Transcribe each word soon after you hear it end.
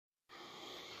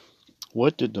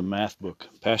What did the math book,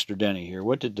 Pastor Denny here,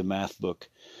 what did the math book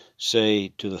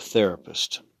say to the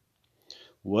therapist?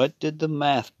 What did the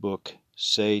math book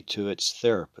say to its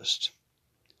therapist?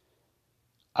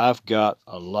 I've got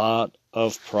a lot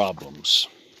of problems.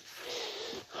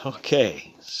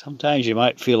 Okay, sometimes you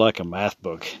might feel like a math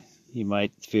book. You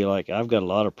might feel like I've got a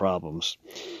lot of problems.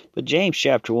 But James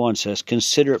chapter 1 says,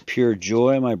 "Consider it pure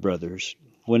joy, my brothers,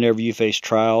 whenever you face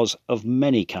trials of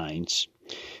many kinds,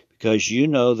 because you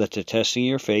know that the testing of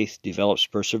your faith develops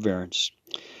perseverance.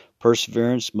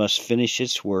 Perseverance must finish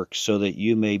its work so that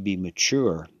you may be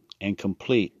mature and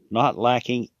complete, not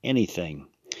lacking anything.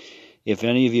 If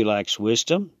any of you lacks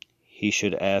wisdom, he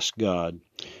should ask God,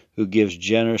 who gives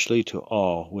generously to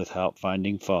all without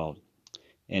finding fault,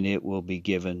 and it will be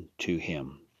given to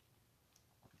him."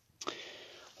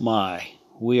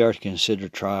 We are to consider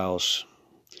trials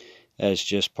as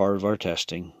just part of our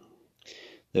testing,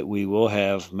 that we will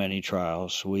have many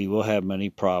trials, we will have many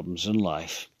problems in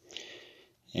life,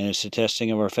 and it's the testing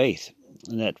of our faith.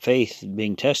 And that faith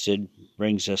being tested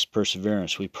brings us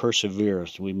perseverance. We persevere.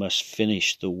 We must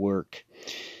finish the work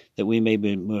that we may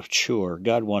be mature.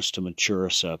 God wants to mature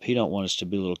us up. He don't want us to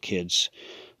be little kids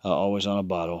always on a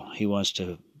bottle. He wants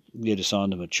to get us on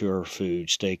to mature food,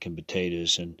 steak and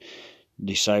potatoes, and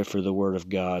decipher the Word of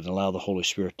God and allow the Holy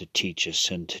Spirit to teach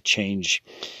us and to change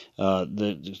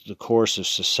the course of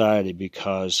society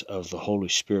because of the Holy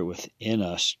Spirit within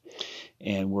us.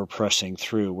 And we're pressing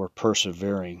through. We're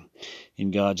persevering.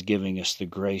 And God's giving us the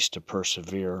grace to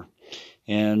persevere.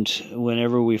 And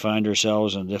whenever we find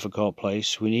ourselves in a difficult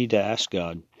place, we need to ask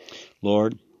God,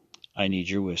 "Lord, I need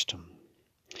your wisdom."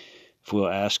 If we'll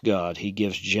ask God, he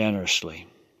gives generously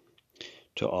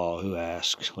to all who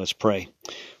ask. Let's pray.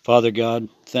 Father God,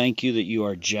 thank you that you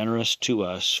are generous to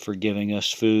us for giving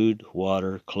us food,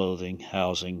 water, clothing,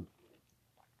 housing,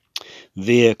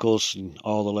 vehicles, and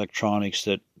all the electronics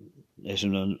that is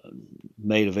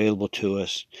made available to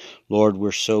us. Lord,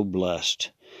 we're so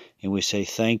blessed. And we say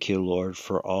thank you, Lord,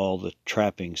 for all the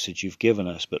trappings that you've given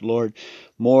us. But Lord,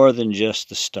 more than just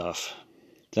the stuff,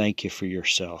 thank you for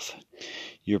yourself.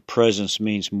 Your presence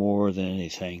means more than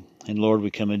anything. And Lord,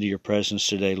 we come into your presence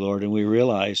today, Lord, and we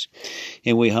realize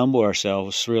and we humble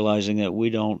ourselves, realizing that we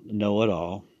don't know it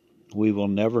all. We will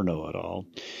never know it all.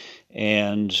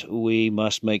 And we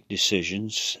must make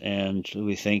decisions. And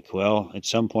we think, well, at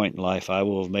some point in life, I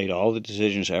will have made all the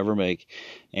decisions I ever make,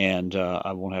 and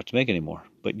I won't have to make any more.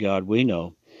 But God, we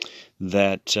know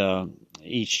that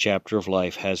each chapter of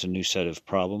life has a new set of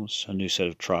problems, a new set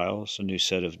of trials, a new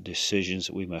set of decisions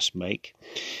that we must make.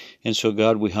 And so,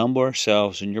 God, we humble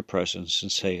ourselves in your presence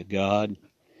and say, God,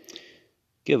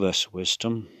 give us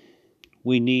wisdom.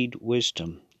 We need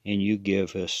wisdom, and you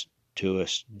give us to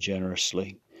us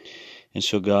generously. And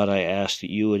so, God, I ask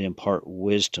that you would impart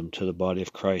wisdom to the body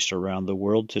of Christ around the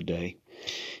world today.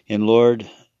 And Lord,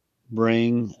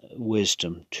 bring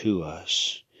wisdom to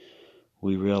us.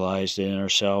 We realize that in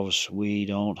ourselves we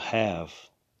don't have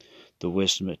the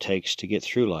wisdom it takes to get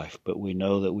through life, but we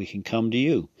know that we can come to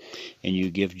you, and you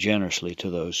give generously to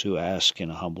those who ask in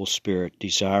a humble spirit,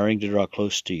 desiring to draw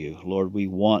close to you. Lord, we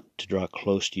want to draw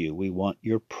close to you. We want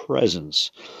your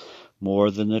presence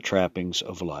more than the trappings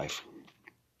of life.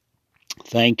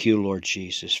 Thank you, Lord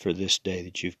Jesus, for this day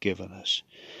that you've given us.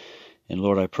 And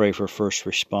Lord, I pray for first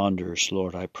responders.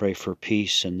 Lord, I pray for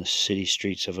peace in the city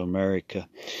streets of America.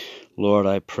 Lord,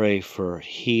 I pray for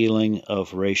healing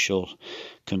of racial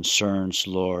concerns,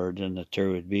 Lord, and that there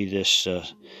would be this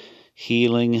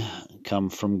healing come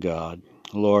from God.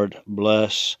 Lord,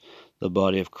 bless the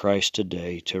body of Christ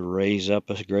today to raise up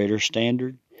a greater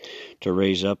standard, to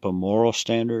raise up a moral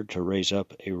standard, to raise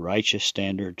up a righteous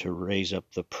standard, to raise up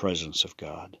the presence of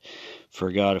God.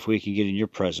 For God, if we can get in your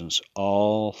presence,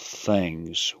 all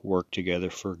things work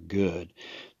together for good,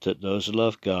 that those who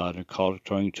love God are called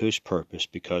according to his purpose,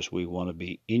 because we want to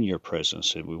be in your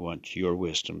presence and we want your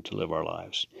wisdom to live our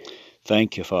lives.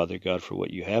 Thank you, Father God, for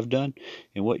what you have done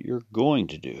and what you're going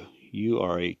to do. You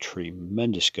are a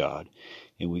tremendous God,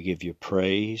 and we give you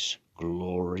praise,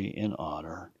 glory, and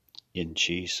honor. In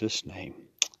Jesus' name,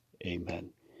 amen.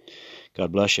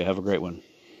 God bless you. Have a great one.